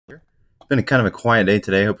It's been kind of a quiet day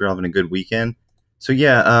today. Hope you're all having a good weekend. So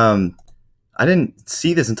yeah, I didn't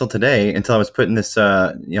see this until today, until I was putting this,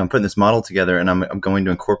 I'm putting this model together, and I'm going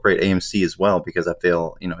to incorporate AMC as well because I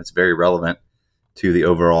feel, it's very relevant to the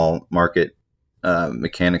overall market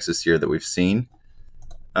mechanics this year that we've seen.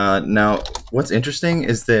 Now, what's interesting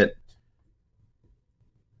is that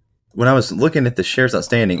when I was looking at the shares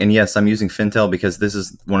outstanding, and yes, I'm using Fintel because this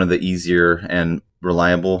is one of the easier and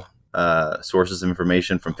reliable sources of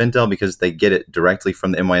information from Fintel because they get it directly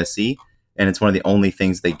from the NYSE, and it's one of the only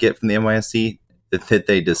things they get from the NYSE that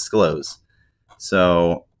they disclose.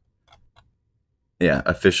 So, yeah,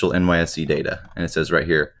 official NYSE data, and it says right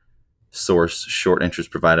here, source short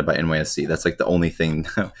interest provided by NYSE. That's like the only thing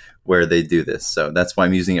where they do this. So that's why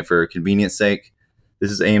I'm using it for convenience sake.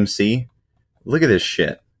 This is AMC. Look at this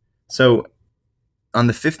shit. So on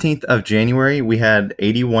the 15th of January, we had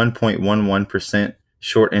 81.11%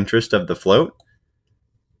 short interest of the float,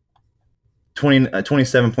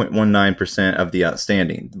 27.19% of the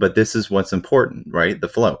outstanding. But this is what's important, right? The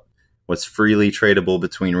float, what's freely tradable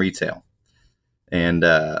between retail. And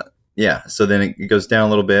yeah, so then it goes down a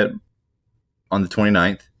little bit on the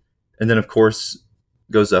 29th, and then of course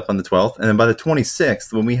goes up on the 12th, and then by the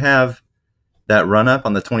 26th, when we have that run up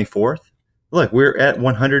on the 24th, look, we're at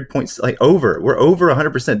 100 points, like we're over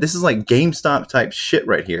 100%. This is like GameStop type shit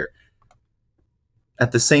right here.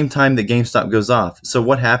 At the same time that GameStop goes off. So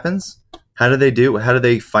what happens? How do they do? How do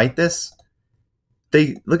they fight this?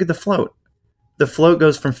 They look at the float. The float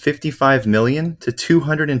goes from 55 million to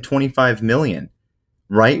 225 million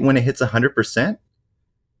right when it hits 100%.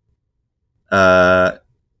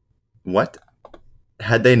 What?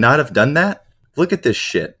 Had they not have done that? Look at this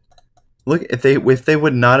shit. Look, if they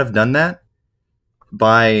would not have done that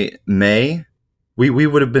by May, we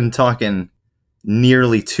would have been talking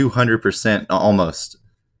nearly 200% almost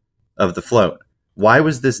of the float. Why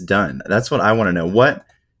was this done? That's what I want to know.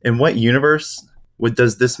 In what universe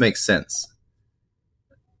does this make sense?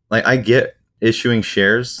 Like, I get issuing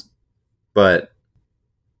shares, but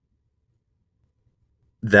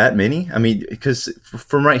that many? I mean, because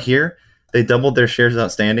from right here, they doubled their shares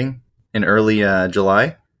outstanding in early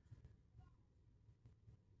July.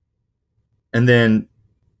 And then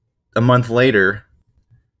a month later,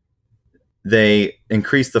 they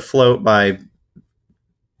increased the float by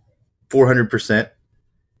 400%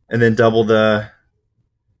 and then double the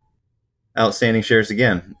outstanding shares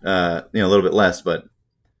again. A little bit less, but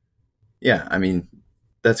yeah, I mean,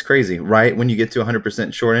 that's crazy, right? When you get to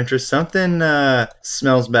 100% short interest, something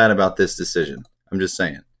smells bad about this decision. I'm just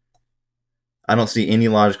saying. I don't see any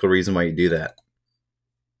logical reason why you do that.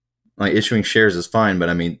 Like, issuing shares is fine, but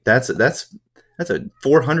I mean, that's a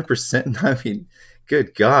 400%. I mean,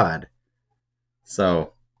 good God.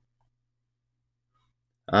 So,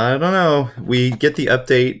 I don't know. We get the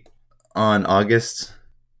update on August,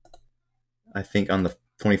 I think on the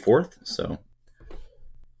 24th. So,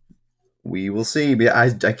 we will see. But I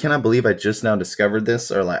cannot believe I just now discovered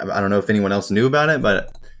this, or like, I don't know if anyone else knew about it,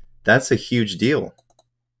 but that's a huge deal.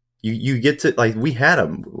 You get to, like, we had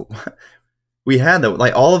them. We had them.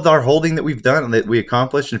 Like, all of our holding that we've done, that we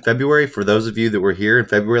accomplished in February, for those of you that were here in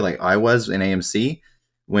February, like I was in AMC,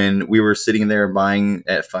 when we were sitting there buying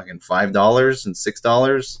at fucking $5 and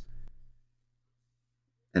 $6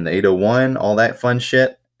 and the 801, all that fun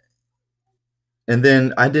shit. And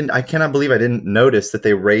then I cannot believe I didn't notice that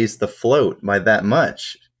they raised the float by that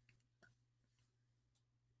much.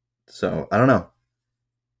 So, I don't know.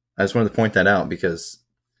 I just wanted to point that out because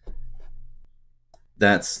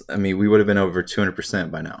we would have been over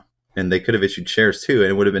 200% by now. And they could have issued shares too, and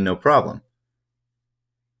it would have been no problem.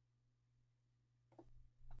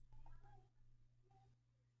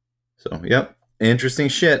 So, yep, interesting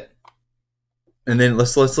shit. And then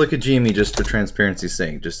let's look at GME just for transparency's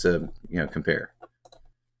sake, just to compare.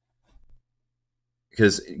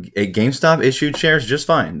 Because GameStop issued shares just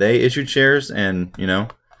fine. They issued shares, and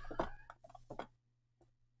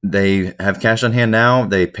they have cash on hand now.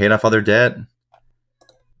 They paid off all their debt.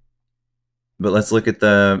 But let's look at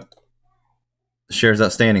the shares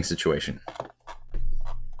outstanding situation.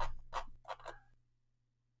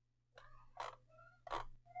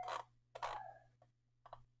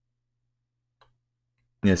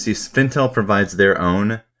 Yeah, see, Fintel provides their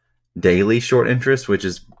own daily short interest, which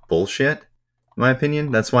is bullshit, in my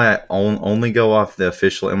opinion. That's why I only go off the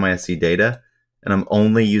official NYSE data, and I'm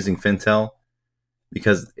only using Fintel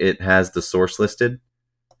because it has the source listed.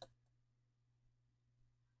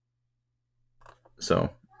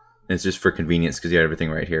 So it's just for convenience because you have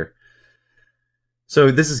everything right here.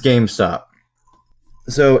 So this is GameStop.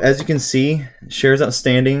 So as you can see, shares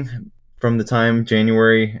outstanding from the time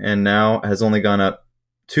January and now has only gone up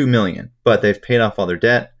 $2 million, but they've paid off all their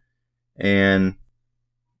debt and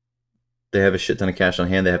they have a shit ton of cash on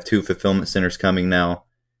hand. They have 2 fulfillment centers coming now.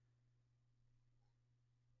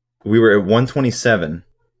 We were at 127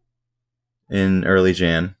 in early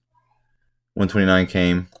Jan. 129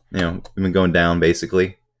 came. We've been going down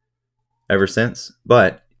basically ever since.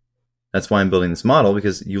 But that's why I'm building this model,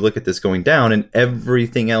 because you look at this going down and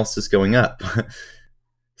everything else is going up.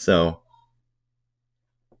 So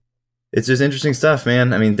it's just interesting stuff,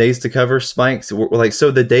 man. I mean, days to cover spikes.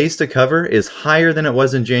 So the days to cover is higher than it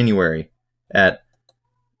was in January at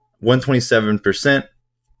 127%.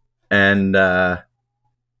 And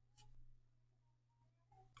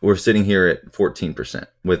we're sitting here at 14%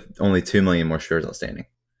 with only 2 million more shares outstanding.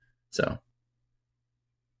 So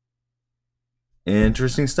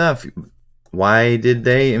interesting stuff. Why did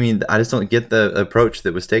they? I mean, I just don't get the approach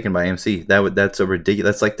that was taken by AMC. That's so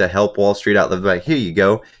ridiculous. That's like to help Wall Street out. They're like, here you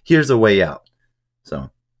go. Here's a way out. So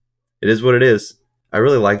it is what it is. I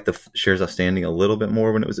really like the shares outstanding a little bit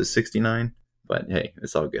more when it was at 69, but hey,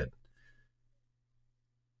 it's all good.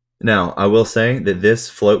 Now, I will say that this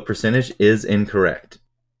float percentage is incorrect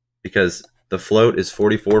because the float is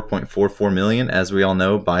 44.44 million, as we all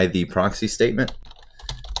know by the proxy statement.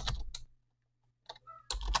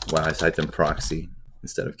 Wow, I typed in proxy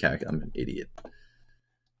instead of calc. I'm an idiot.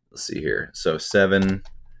 Let's see here. So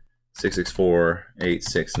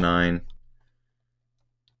 7,664,869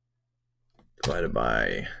 divided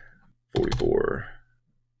by 44.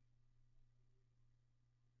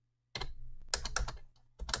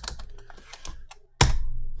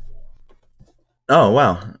 Oh,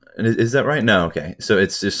 wow. Is that right? No, okay. So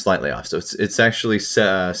it's just slightly off. So it's actually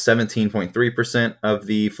 17.3% of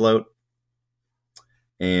the float.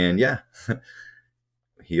 And yeah,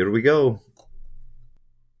 here we go.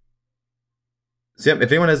 So yeah,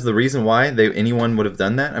 if anyone has the reason why anyone would have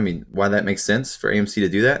done that, I mean, why that makes sense for AMC to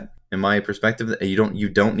do that, in my perspective, you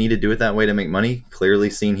don't need to do it that way to make money.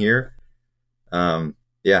 Clearly seen here.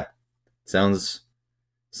 Yeah, sounds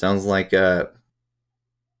like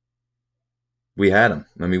we had them.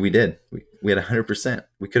 I mean, we did. We had 100%.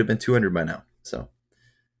 We could have been 200 by now. So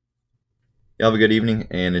y'all have a good evening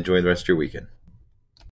and enjoy the rest of your weekend.